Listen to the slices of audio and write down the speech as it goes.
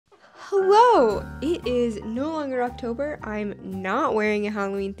Hello! It is no longer October, I'm not wearing a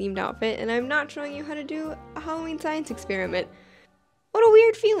Halloween themed outfit, and I'm not showing you how to do a Halloween science experiment. What a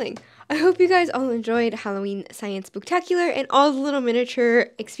weird feeling! I hope you guys all enjoyed Halloween Science Spooktacular and all the little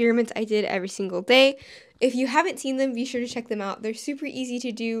miniature experiments I did every single day. If you haven't seen them, be sure to check them out. They're super easy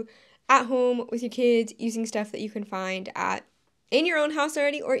to do at home with your kids using stuff that you can find in your own house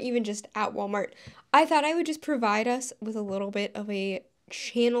already or even just at Walmart. I thought I would just provide us with a little bit of a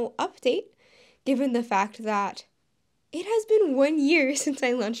channel update, given the fact that it has been 1 year since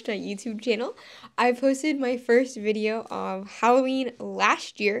I launched my YouTube channel. I posted my first video of Halloween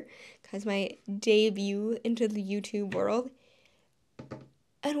last year, because my debut into the YouTube world.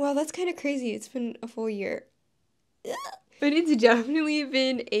 And wow, that's kind of crazy. It's been a full year. But it's definitely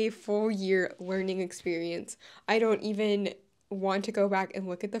been a full year learning experience. I don't even want to go back and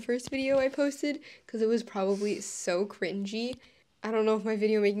look at the first video I posted, because it was probably so cringy. I don't know if my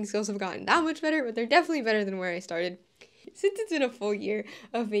video making skills have gotten that much better, but they're definitely better than where I started. Since it's been a full year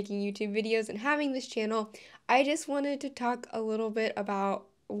of making YouTube videos and having this channel, I just wanted to talk a little bit about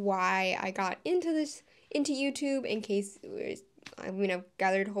why I got into YouTube, in case I've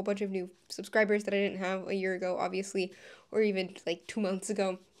gathered a whole bunch of new subscribers that I didn't have a year ago, obviously, or even like 2 months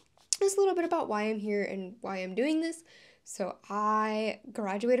ago. Just a little bit about why I'm here and why I'm doing this. So I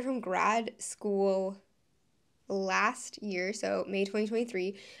graduated from grad school last year, so May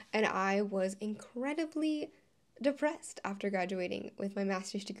 2023, and I was incredibly depressed after graduating with my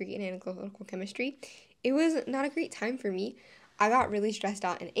master's degree in analytical chemistry. It was not a great time for me. I got really stressed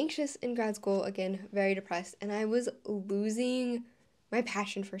out and anxious in grad school, again, very depressed, and I was losing my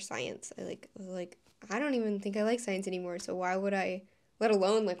passion for science. I was like, I don't even think I like science anymore, so why would I, let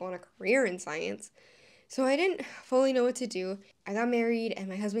alone want a career in science? So I didn't fully know what to do. I got married, and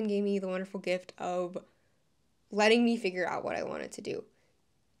my husband gave me the wonderful gift of letting me figure out what I wanted to do.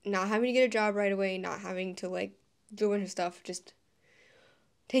 Not having to get a job right away, not having to do a bunch of stuff, just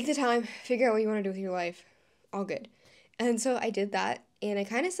take the time, figure out what you want to do with your life, all good. And so I did that, and I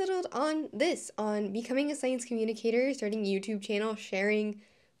kind of settled on becoming a science communicator, starting a YouTube channel, sharing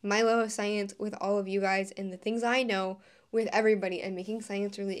my love of science with all of you guys and the things I know with everybody, and making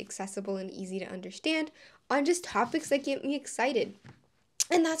science really accessible and easy to understand on just topics that get me excited.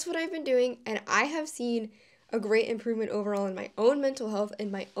 And that's what I've been doing, and I have seen a great improvement overall in my own mental health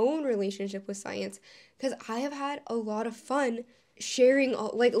and my own relationship with science, because I have had a lot of fun sharing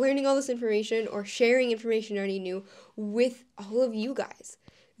learning all this information or sharing information I already knew with all of you guys.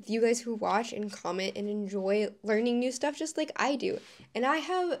 With you guys who watch and comment and enjoy learning new stuff just like I do. And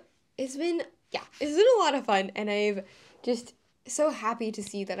it's been a lot of fun, and I've just so happy to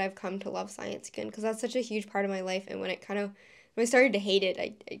see that I've come to love science again, because that's such a huge part of my life, and when I started to hate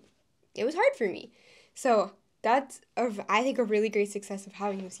it, it was hard for me. So that's, I think, a really great success of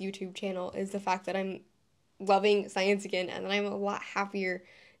having this YouTube channel, is the fact that I'm loving science again, and that I'm a lot happier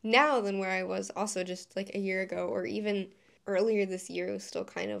now than where I was also just a year ago, or even earlier this year. I was still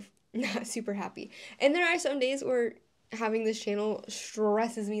kind of not super happy. And there are some days where having this channel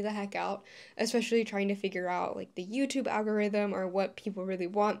stresses me the heck out, especially trying to figure out the YouTube algorithm or what people really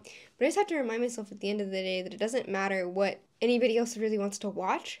want. But I just have to remind myself at the end of the day that it doesn't matter what anybody else really wants to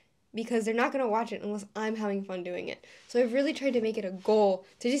watch, because they're not going to watch it unless I'm having fun doing it. So I've really tried to make it a goal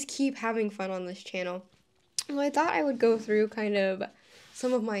to just keep having fun on this channel. Well, I thought I would go through kind of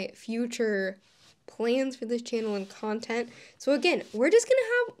some of my future plans for this channel and content. So again, we're just going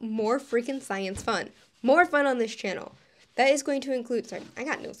to have more freaking science fun. More fun on this channel. That is going to include, sorry, I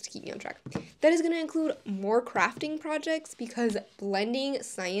got notes to keep me on track. That is going to include more crafting projects, because blending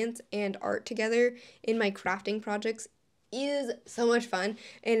science and art together in my crafting projects is so much fun,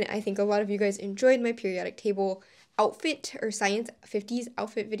 and I think a lot of you guys enjoyed my periodic table outfit or science 50s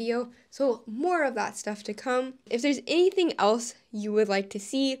outfit video, so more of that stuff to come. If there's anything else you would like to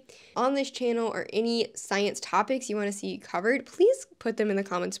see on this channel, or any science topics you want to see covered, please put them in the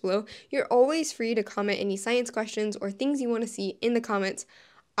comments below. You're always free to comment any science questions or things you want to see in the comments.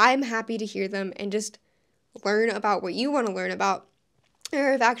 I'm happy to hear them and just learn about what you want to learn about.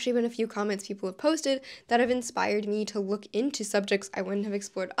 There have actually been a few comments people have posted that have inspired me to look into subjects I wouldn't have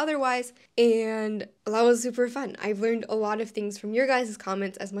explored otherwise, and that was super fun. I've learned a lot of things from your guys'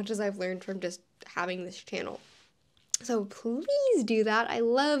 comments as much as I've learned from just having this channel. So please do that. I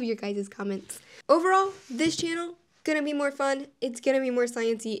love your guys' comments. Overall, this channel, gonna be more fun. It's gonna be more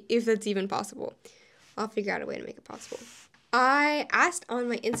sciencey, if that's even possible. I'll figure out a way to make it possible. I asked on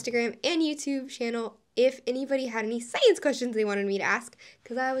my Instagram and YouTube channel if anybody had any science questions they wanted me to ask,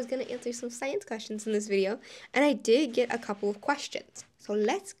 because I was going to answer some science questions in this video, and I did get a couple of questions. So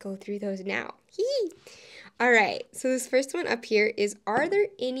let's go through those now. Alright, so this first one up here is, are there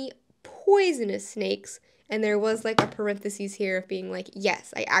any poisonous snakes. And there was like a parenthesis here of being like,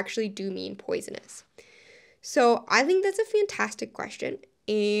 yes, I actually do mean poisonous. So I think that's a fantastic question.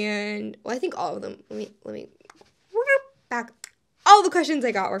 And well, I think all of them, let me back. All the questions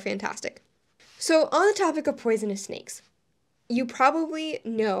I got were fantastic. So on the topic of poisonous snakes, you probably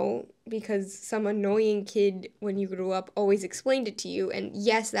know because some annoying kid when you grew up always explained it to you, and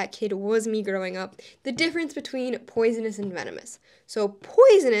yes, that kid was me growing up, the difference between poisonous and venomous. So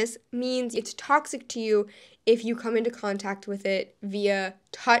poisonous means it's toxic to you if you come into contact with it via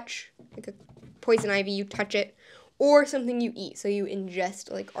touch, like a poison ivy, you touch it, or something you eat. So you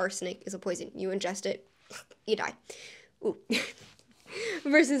ingest, like arsenic is a poison. You ingest it, you die. Ooh.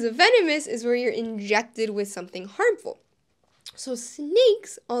 Versus a venomous is where you're injected with something harmful. So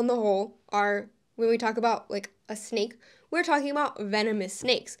snakes, on the whole, are, when we talk about like a snake, we're talking about venomous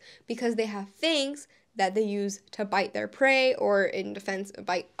snakes because they have fangs that they use to bite their prey or in defense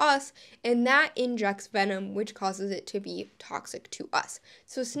bite us, and that injects venom, which causes it to be toxic to us.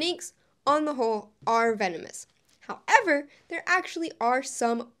 So snakes, on the whole, are venomous. However, there actually are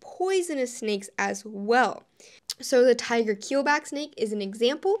some poisonous snakes as well. So the tiger keelback snake is an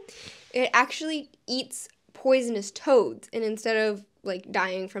example. It actually eats poisonous toads, and instead of like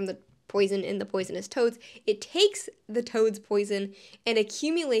dying from the poison in the poisonous toads, it takes the toad's poison and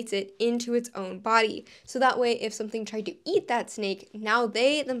accumulates it into its own body. So that way, if something tried to eat that snake, now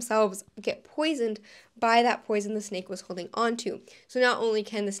they themselves get poisoned by that poison the snake was holding on to. So not only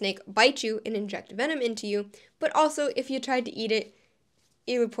can the snake bite you and inject venom into you, but also if you tried to eat it,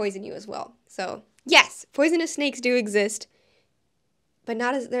 it would poison you as well. So yes, poisonous snakes do exist, but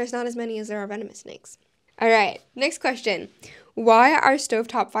there's not as many as there are venomous snakes. All right, next question. Why are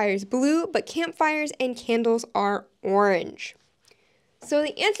stovetop fires blue, but campfires and candles are orange? So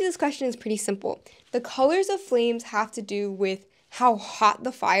the answer to this question is pretty simple. The colors of flames have to do with how hot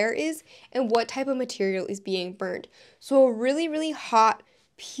the fire is and what type of material is being burned. So a really, really hot,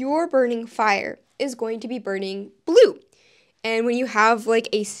 pure burning fire is going to be burning blue. And when you have like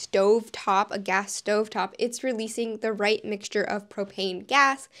a stovetop, a gas stovetop, it's releasing the right mixture of propane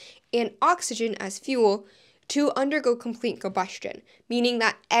gas and oxygen as fuel to undergo complete combustion, meaning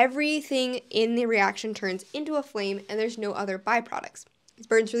that everything in the reaction turns into a flame and there's no other byproducts. It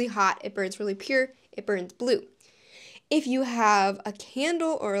burns really hot, it burns really pure, it burns blue. If you have a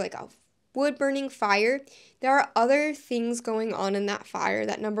candle or like a wood burning fire, there are other things going on in that fire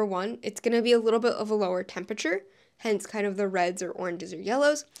that, number one, it's going to be a little bit of a lower temperature, hence kind of the reds or oranges or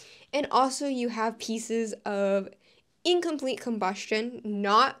yellows. And also you have pieces of incomplete combustion,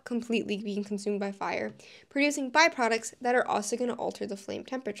 not completely being consumed by fire, producing byproducts that are also going to alter the flame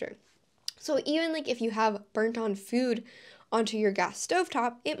temperature. So even like if you have burnt on food onto your gas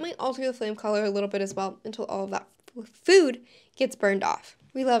stovetop, it might alter the flame color a little bit as well until all of that food gets burned off.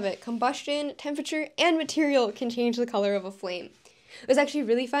 We love it. Combustion, temperature, and material can change the color of a flame. It was actually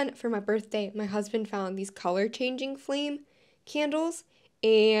really fun. For my birthday, my husband found these color-changing flame candles,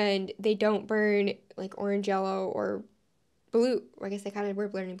 and they don't burn like orange, yellow, or blue. I guess they kind of were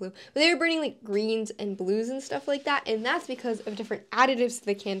burning blue, but they were burning like greens and blues and stuff like that, and that's because of different additives to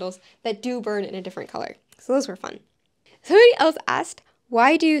the candles that do burn in a different color. So those were fun. Somebody else asked,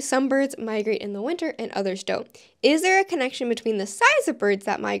 why do some birds migrate in the winter and others don't? Is there a connection between the size of birds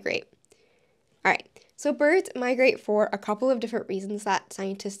that migrate? All right. So birds migrate for a couple of different reasons that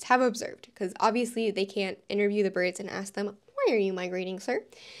scientists have observed, because obviously they can't interview the birds and ask them, why are you migrating, sir?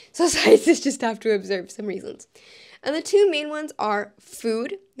 So scientists just have to observe some reasons. And the two main ones are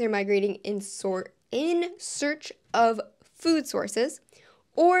food. They're migrating in search of food sources,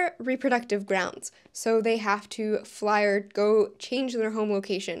 or reproductive grounds. So they have to fly or go change their home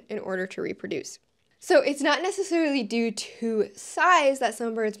location in order to reproduce. So it's not necessarily due to size that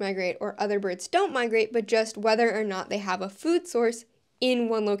some birds migrate or other birds don't migrate, but just whether or not they have a food source in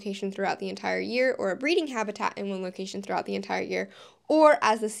one location throughout the entire year, or a breeding habitat in one location throughout the entire year, or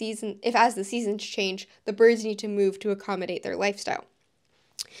as the seasons change, the birds need to move to accommodate their lifestyle.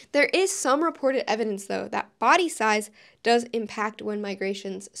 There is some reported evidence, though, that body size does impact when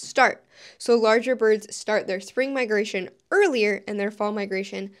migrations start. So larger birds start their spring migration earlier and their fall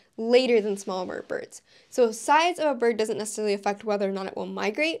migration later than smaller birds. So size of a bird doesn't necessarily affect whether or not it will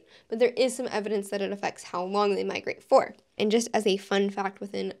migrate, but there is some evidence that it affects how long they migrate for. And just as a fun fact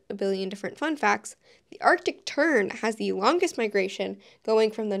within a billion different fun facts, the Arctic tern has the longest migration,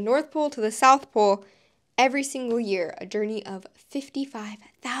 going from the North Pole to the South Pole every single year, a journey of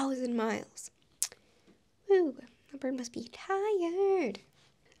 55,000 miles. Woo, that bird must be tired.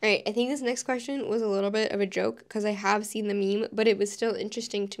 Alright, I think this next question was a little bit of a joke because I have seen the meme, but it was still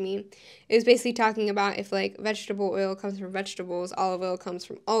interesting to me. It was basically talking about if like vegetable oil comes from vegetables, olive oil comes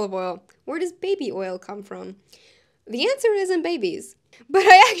from olive oil, where does baby oil come from? The answer isn't babies, but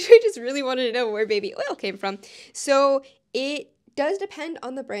I actually just really wanted to know where baby oil came from. So it does depend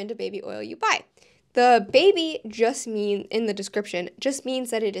on the brand of baby oil you buy. The baby just means, in the description, just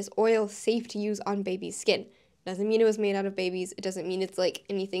means that it is oil safe to use on baby's skin. Doesn't mean it was made out of babies. It doesn't mean it's like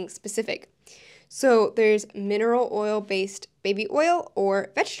anything specific. So there's mineral oil-based baby oil or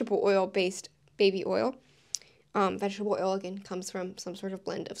vegetable oil-based baby oil. Vegetable oil, again, comes from some sort of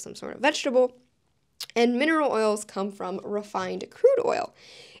blend of some sort of vegetable. And mineral oils come from refined crude oil.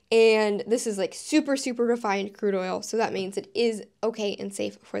 And this is like super, super refined crude oil. So that means it is okay and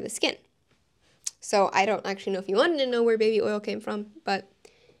safe for the skin. So I don't actually know if you wanted to know where baby oil came from, but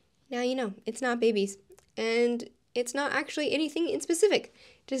now you know. It's not babies. And it's not actually anything in specific.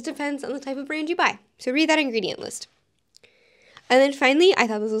 It just depends on the type of brand you buy. So read that ingredient list. And then finally, I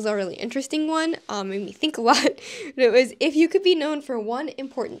thought this was a really interesting one. Made me think a lot. It was, if you could be known for one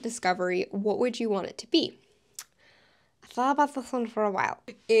important discovery, what would you want it to be? I thought about this one for a while.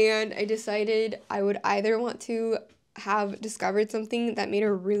 And I decided I would either want to have discovered something that made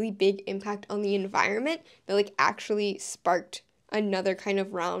a really big impact on the environment, that like actually sparked another kind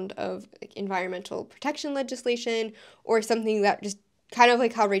of round of like environmental protection legislation, or something that just kind of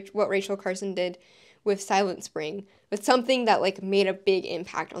like how what Rachel Carson did with Silent Spring, but something that like made a big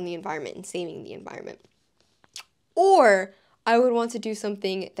impact on the environment and saving the environment. Or I would want to do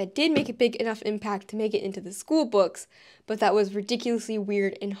something that did make a big enough impact to make it into the school books, but that was ridiculously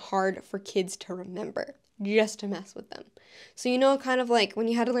weird and hard for kids to remember, just to mess with them. So you know, kind of like when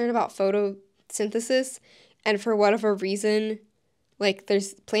you had to learn about photosynthesis, and for whatever reason, like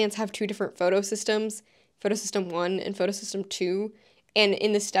there's plants have two different photosystems, photosystem 1 and photosystem 2, and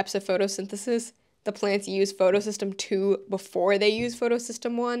in the steps of photosynthesis, the plants use photosystem 2 before they use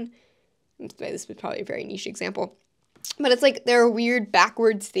photosystem 1. This was probably a very niche example. But it's like there are weird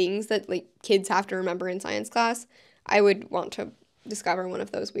backwards things that like kids have to remember in science class. I would want to discover one of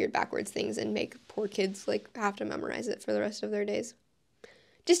those weird backwards things and make poor kids like have to memorize it for the rest of their days.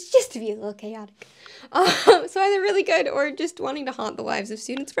 Just to be a little chaotic. So either really good or just wanting to haunt the lives of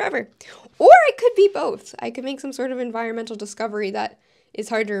students forever. Or it could be both. I could make some sort of environmental discovery that is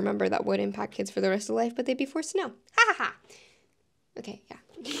hard to remember that would impact kids for the rest of life, but they'd be forced to know. Ha ha ha. Okay,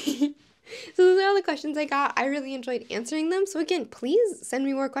 yeah. So those are all the questions I got. I really enjoyed answering them. So again, please send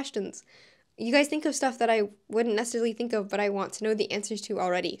me more questions. You guys think of stuff that I wouldn't necessarily think of, but I want to know the answers to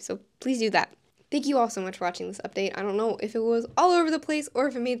already. So please do that. Thank you all so much for watching this update. I don't know if it was all over the place or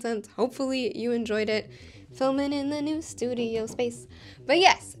if it made sense. Hopefully you enjoyed it. Filming in the new studio space. But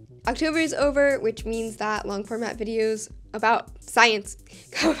yes, October is over, which means that long format videos about science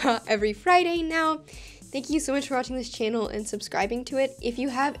come out every Friday now. Thank you so much for watching this channel and subscribing to it. If you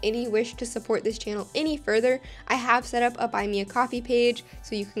have any wish to support this channel any further, I have set up a Buy Me a Coffee page,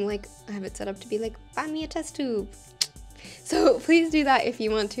 so you can like have it set up to be like, buy me a test tube. So please do that if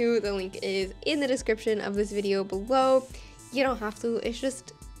you want to. The link is in the description of this video below. You don't have to, it's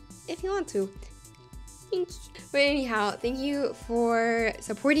just if you want to. Thanks. But anyhow, thank you for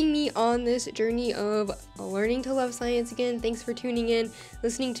supporting me on this journey of learning to love science again. Thanks for tuning in,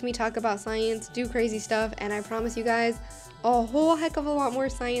 listening to me talk about science, do crazy stuff, and I promise you guys a whole heck of a lot more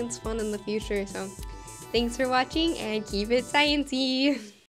science fun in the future. So thanks for watching and keep it sciencey.